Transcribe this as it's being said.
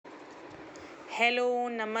Hello,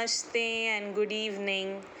 namaste, and good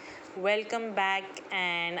evening. Welcome back,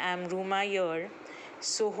 and I'm Ruma here.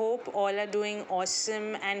 So, hope all are doing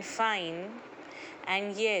awesome and fine.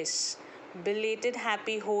 And yes, belated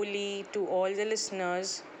happy Holi to all the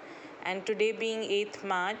listeners. And today, being 8th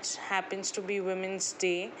March, happens to be Women's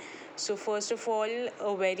Day. So, first of all,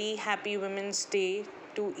 a very happy Women's Day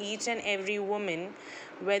to each and every woman,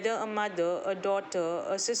 whether a mother, a daughter,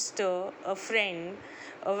 a sister, a friend,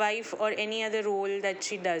 a wife, or any other role that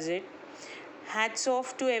she does it. Hats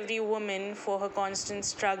off to every woman for her constant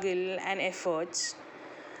struggle and efforts.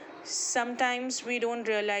 Sometimes we don't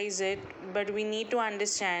realize it, but we need to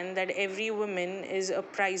understand that every woman is a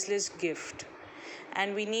priceless gift,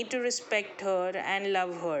 and we need to respect her and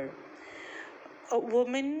love her. A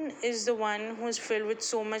woman is the one who is filled with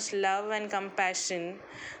so much love and compassion,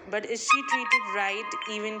 but is she treated right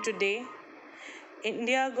even today?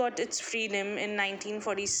 India got its freedom in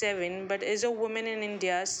 1947, but is a woman in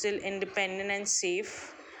India still independent and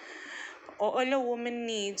safe? All a woman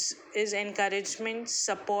needs is encouragement,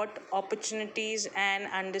 support, opportunities, and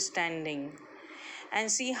understanding.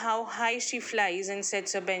 And see how high she flies and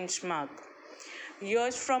sets a benchmark.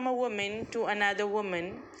 Years from a woman to another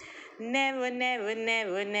woman. Never, never,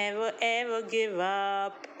 never, never, ever give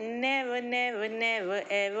up. Never, never, never,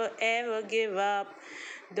 ever, ever give up.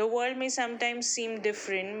 The world may sometimes seem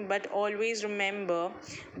different, but always remember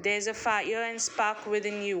there's a fire and spark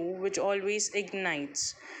within you which always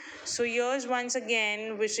ignites. So, here's once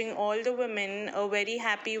again wishing all the women a very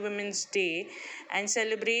happy Women's Day and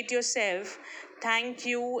celebrate yourself. Thank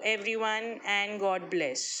you, everyone, and God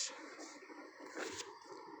bless.